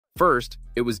First,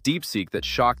 it was DeepSeek that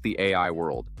shocked the AI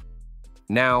world.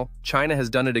 Now, China has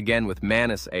done it again with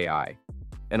Manus AI,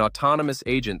 an autonomous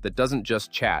agent that doesn't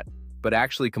just chat, but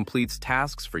actually completes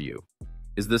tasks for you.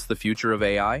 Is this the future of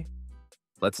AI?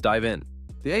 Let's dive in.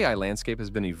 The AI landscape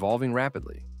has been evolving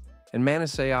rapidly, and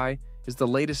Manus AI is the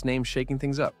latest name shaking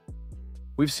things up.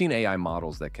 We've seen AI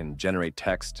models that can generate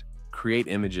text, create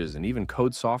images, and even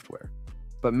code software.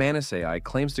 But Manus AI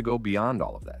claims to go beyond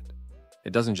all of that.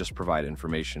 It doesn't just provide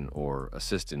information or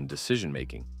assist in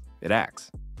decision-making, it acts.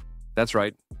 That's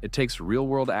right, it takes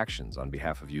real-world actions on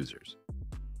behalf of users.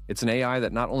 It's an AI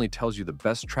that not only tells you the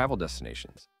best travel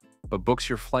destinations, but books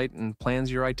your flight and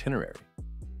plans your itinerary.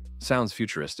 Sounds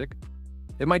futuristic?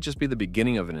 It might just be the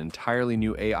beginning of an entirely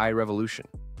new AI revolution.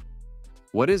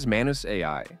 What is Manus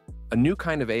AI? A new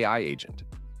kind of AI agent.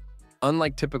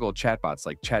 Unlike typical chatbots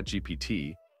like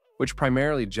ChatGPT, which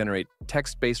primarily generate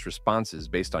text-based responses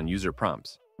based on user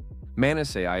prompts,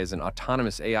 Manus AI is an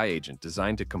autonomous AI agent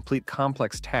designed to complete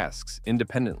complex tasks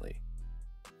independently.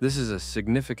 This is a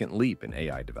significant leap in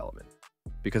AI development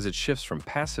because it shifts from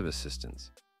passive assistance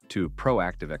to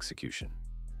proactive execution.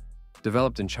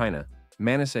 Developed in China,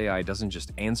 Manus AI doesn't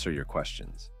just answer your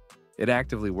questions. It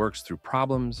actively works through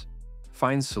problems,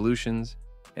 finds solutions,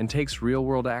 and takes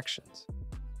real-world actions.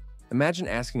 Imagine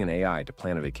asking an AI to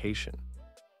plan a vacation.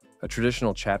 A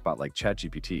traditional chatbot like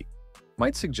ChatGPT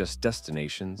might suggest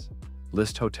destinations,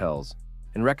 list hotels,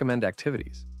 and recommend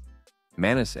activities.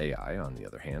 Manus AI, on the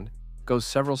other hand, goes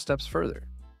several steps further.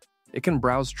 It can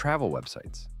browse travel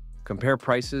websites, compare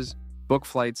prices, book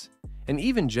flights, and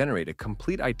even generate a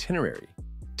complete itinerary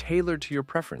tailored to your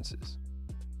preferences.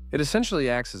 It essentially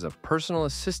acts as a personal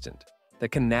assistant that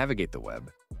can navigate the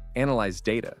web, analyze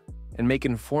data, and make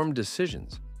informed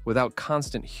decisions without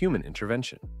constant human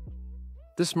intervention.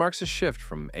 This marks a shift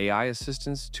from AI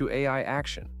assistance to AI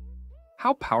action.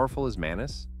 How powerful is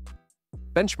Manus?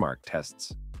 Benchmark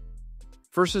tests.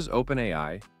 Versus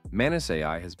OpenAI, Manus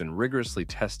AI has been rigorously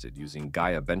tested using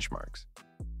Gaia benchmarks,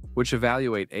 which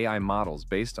evaluate AI models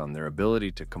based on their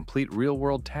ability to complete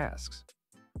real-world tasks.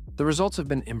 The results have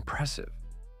been impressive.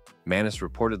 Manus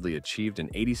reportedly achieved an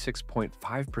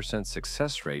 86.5%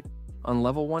 success rate on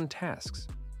Level 1 tasks,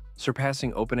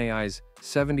 surpassing OpenAI's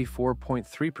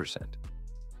 74.3%.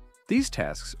 These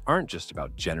tasks aren't just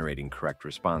about generating correct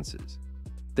responses.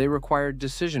 They require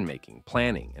decision-making,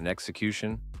 planning, and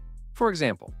execution. For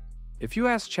example, if you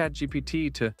ask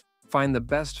ChatGPT to find the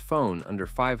best phone under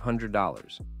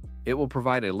 $500, it will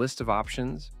provide a list of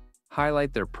options,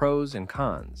 highlight their pros and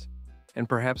cons, and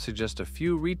perhaps suggest a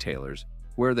few retailers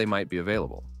where they might be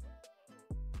available.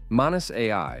 Manus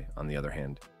AI, on the other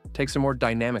hand, takes a more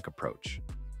dynamic approach.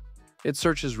 It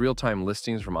searches real-time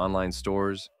listings from online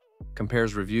stores,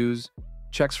 compares reviews,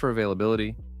 checks for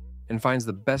availability, and finds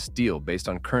the best deal based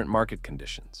on current market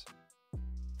conditions.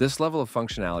 This level of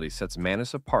functionality sets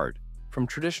Manus apart from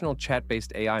traditional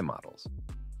chat-based AI models.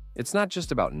 It's not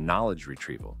just about knowledge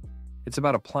retrieval, it's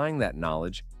about applying that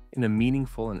knowledge in a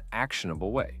meaningful and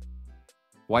actionable way.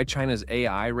 Why China's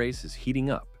AI race is heating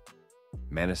up.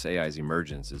 Manus AI's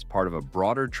emergence is part of a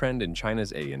broader trend in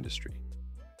China's AI industry.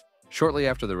 Shortly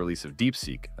after the release of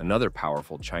DeepSeek, another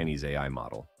powerful Chinese AI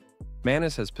model,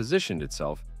 Manus has positioned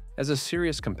itself as a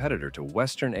serious competitor to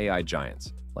Western AI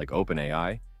giants like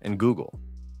OpenAI and Google.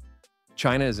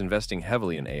 China is investing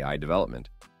heavily in AI development,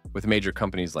 with major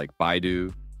companies like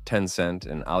Baidu, Tencent,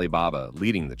 and Alibaba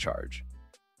leading the charge.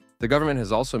 The government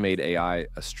has also made AI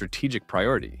a strategic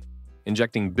priority,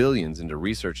 injecting billions into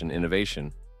research and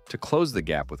innovation to close the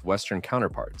gap with Western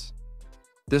counterparts.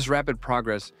 This rapid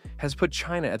progress has put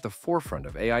China at the forefront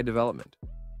of AI development,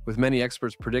 with many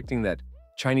experts predicting that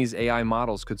Chinese AI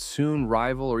models could soon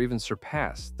rival or even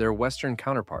surpass their Western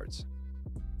counterparts.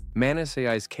 Manus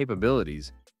AI's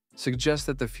capabilities suggest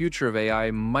that the future of AI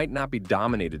might not be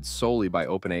dominated solely by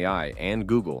OpenAI and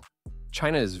Google.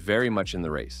 China is very much in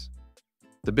the race.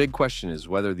 The big question is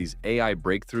whether these AI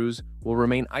breakthroughs will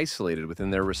remain isolated within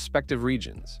their respective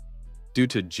regions due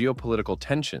to geopolitical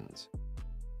tensions,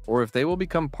 or if they will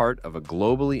become part of a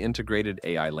globally integrated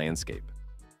AI landscape.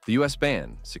 The US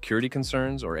ban, security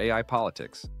concerns, or AI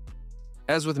politics.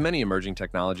 As with many emerging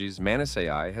technologies, Manus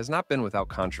AI has not been without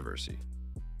controversy.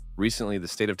 Recently, the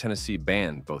state of Tennessee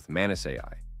banned both Manus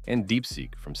AI and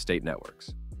DeepSeek from state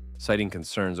networks, citing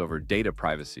concerns over data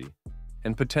privacy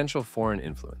and potential foreign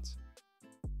influence.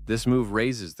 This move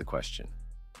raises the question,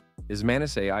 is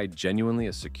Manus AI genuinely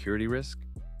a security risk?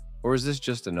 Or is this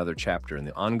just another chapter in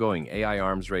the ongoing AI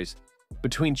arms race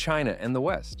between China and the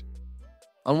West?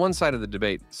 On one side of the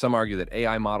debate, some argue that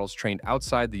AI models trained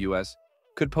outside the US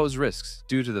could pose risks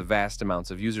due to the vast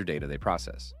amounts of user data they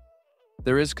process.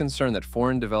 There is concern that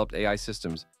foreign-developed AI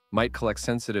systems might collect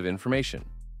sensitive information,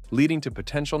 leading to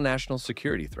potential national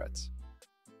security threats.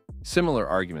 Similar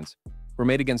arguments were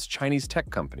made against Chinese tech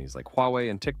companies like Huawei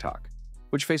and TikTok,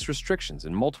 which face restrictions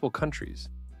in multiple countries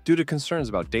due to concerns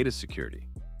about data security.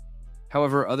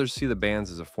 However, others see the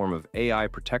bans as a form of AI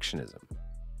protectionism,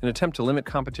 an attempt to limit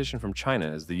competition from China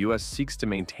as the US seeks to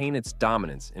maintain its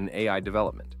dominance in AI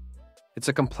development. It's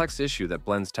a complex issue that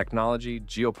blends technology,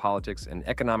 geopolitics, and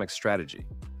economic strategy.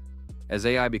 As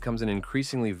AI becomes an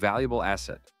increasingly valuable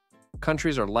asset,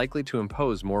 countries are likely to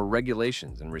impose more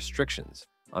regulations and restrictions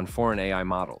on foreign AI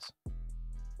models.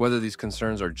 Whether these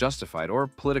concerns are justified or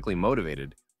politically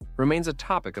motivated remains a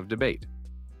topic of debate.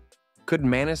 Could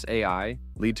Manus AI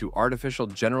lead to artificial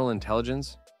general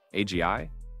intelligence, AGI?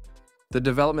 The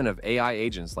development of AI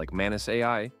agents like Manus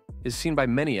AI is seen by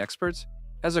many experts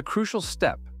as a crucial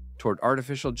step toward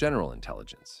artificial general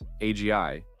intelligence,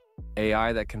 AGI,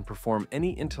 AI that can perform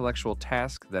any intellectual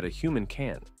task that a human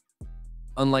can.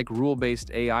 Unlike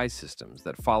rule-based AI systems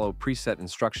that follow preset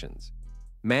instructions,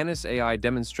 Manus AI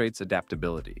demonstrates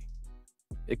adaptability.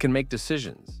 It can make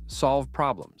decisions, solve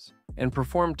problems, and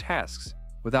perform tasks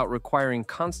without requiring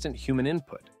constant human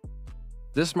input.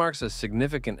 This marks a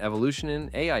significant evolution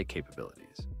in AI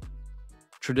capabilities.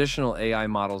 Traditional AI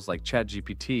models like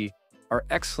ChatGPT are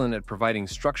excellent at providing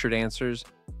structured answers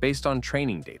based on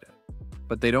training data,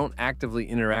 but they don't actively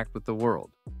interact with the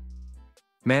world.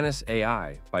 Manus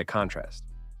AI, by contrast,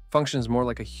 functions more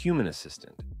like a human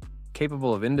assistant,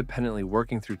 capable of independently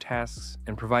working through tasks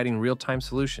and providing real-time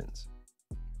solutions.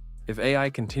 If AI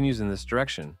continues in this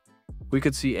direction, we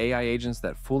could see AI agents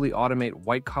that fully automate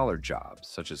white-collar jobs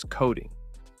such as coding,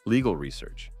 legal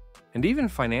research, and even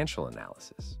financial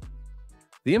analysis.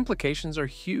 The implications are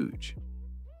huge.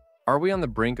 Are we on the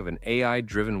brink of an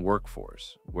AI-driven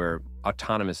workforce where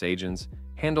autonomous agents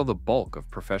handle the bulk of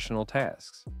professional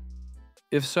tasks?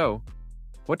 If so,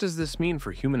 what does this mean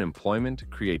for human employment,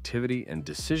 creativity, and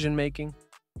decision-making?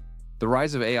 The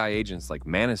rise of AI agents like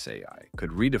Manus AI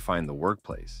could redefine the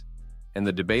workplace, and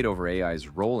the debate over AI's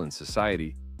role in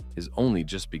society is only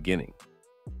just beginning.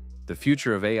 The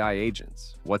future of AI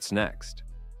agents, what's next?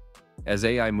 As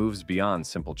AI moves beyond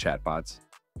simple chatbots,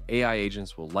 AI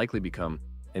agents will likely become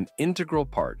an integral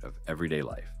part of everyday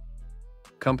life.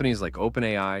 Companies like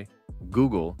OpenAI,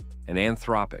 Google, and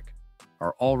Anthropic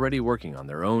are already working on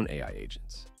their own AI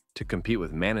agents to compete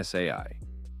with Manus AI.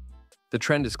 The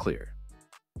trend is clear.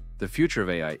 The future of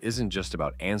AI isn't just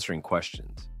about answering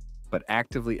questions, but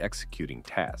actively executing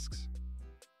tasks.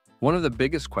 One of the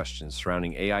biggest questions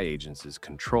surrounding AI agents is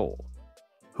control.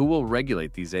 Who will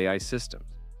regulate these AI systems?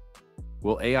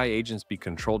 Will AI agents be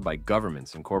controlled by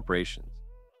governments and corporations?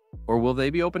 Or will they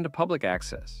be open to public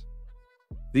access?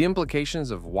 The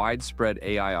implications of widespread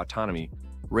AI autonomy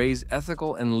raise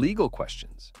ethical and legal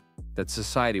questions that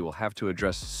society will have to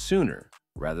address sooner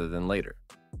rather than later.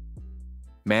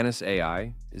 Manus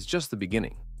AI is just the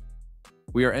beginning.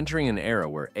 We are entering an era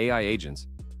where AI agents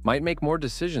might make more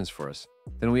decisions for us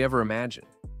than we ever imagined.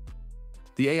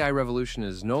 The AI revolution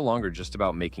is no longer just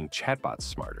about making chatbots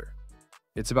smarter.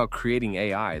 It's about creating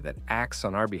AI that acts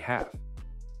on our behalf,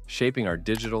 shaping our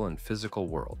digital and physical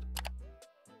world.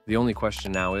 The only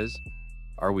question now is,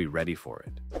 are we ready for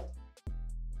it?